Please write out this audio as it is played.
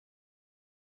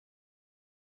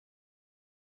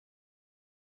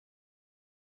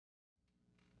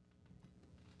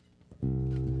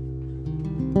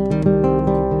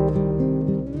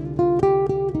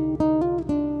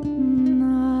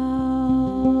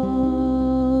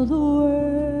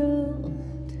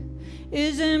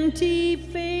empty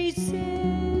faces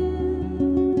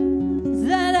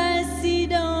that I see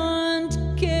don't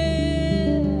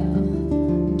care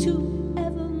to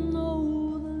ever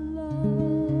know the love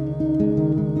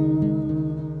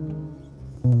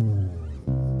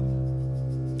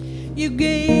you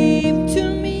gave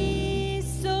to me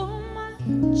so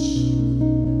much.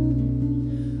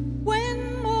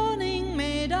 When morning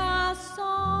made our song,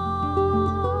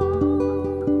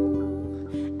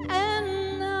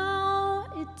 and now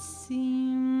it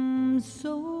seems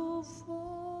so far.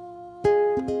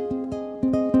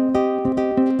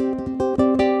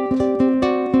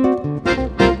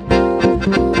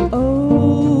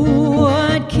 Oh,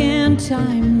 what can't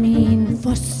I mean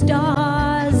for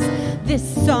stars? This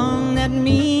song that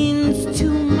means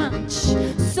too much,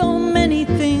 so many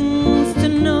things to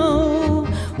know.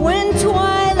 When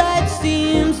twilight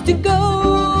seems to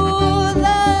go,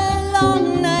 the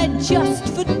long night just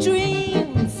for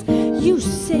dreams, you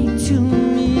say to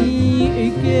me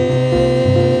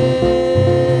again.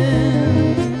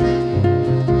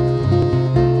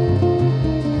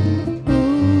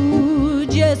 Oh,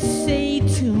 just say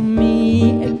to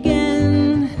me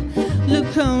again.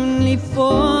 Look only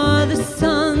for the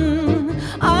sun.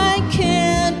 I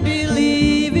can't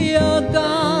believe you're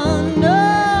gone.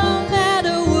 No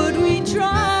matter would we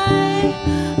try,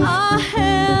 our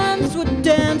hands would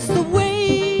dance the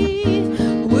way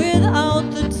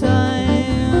without the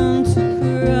time to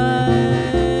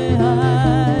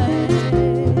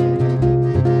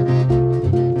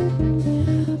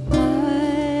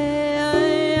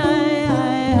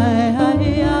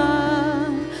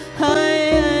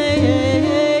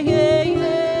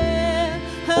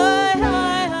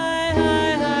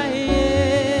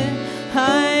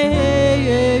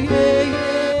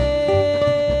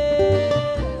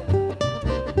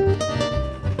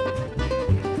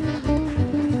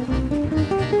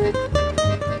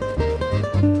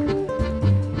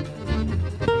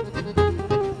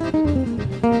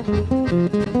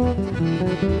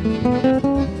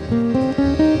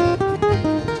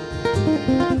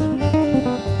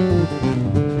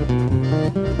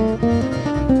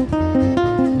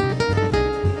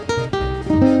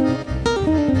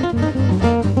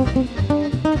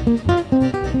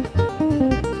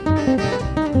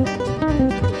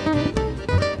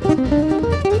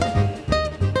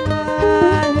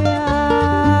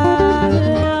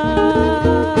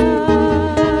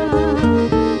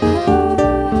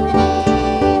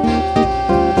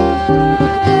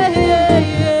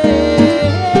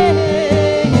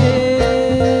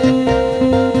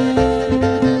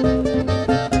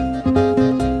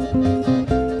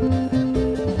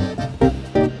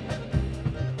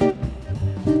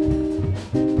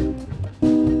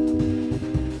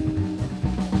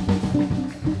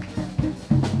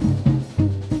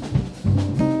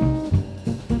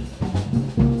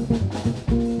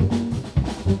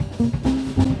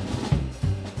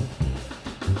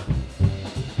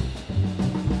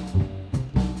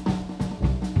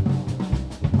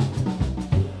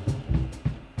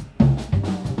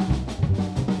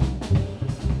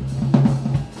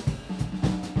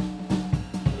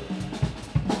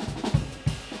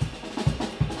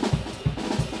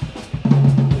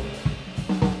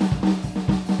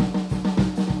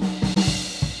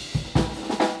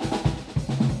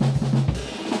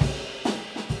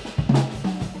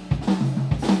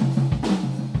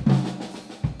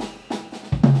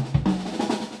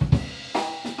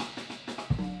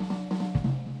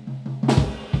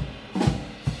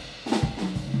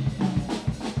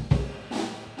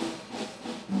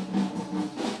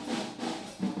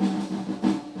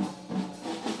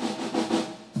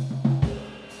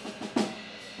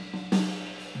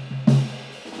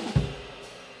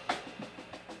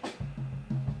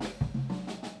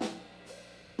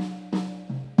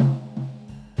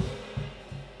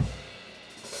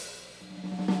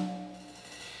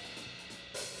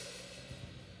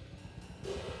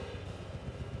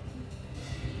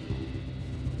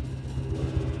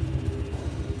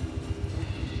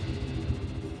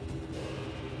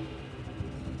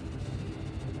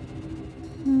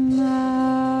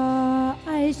Now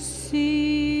I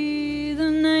see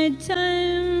the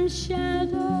nighttime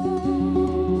shadows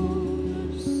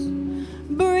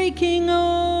breaking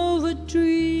over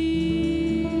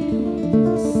dreams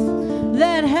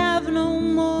that have no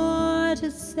more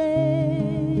to say.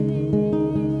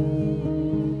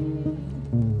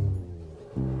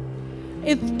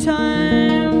 If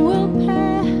time will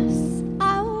pass,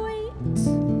 I'll wait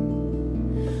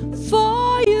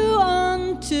for you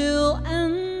until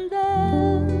and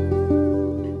then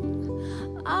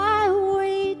I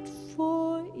wait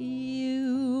for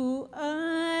you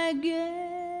again.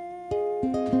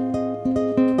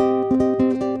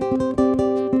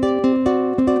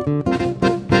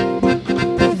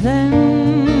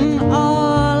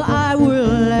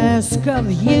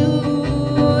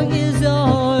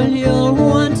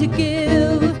 to give.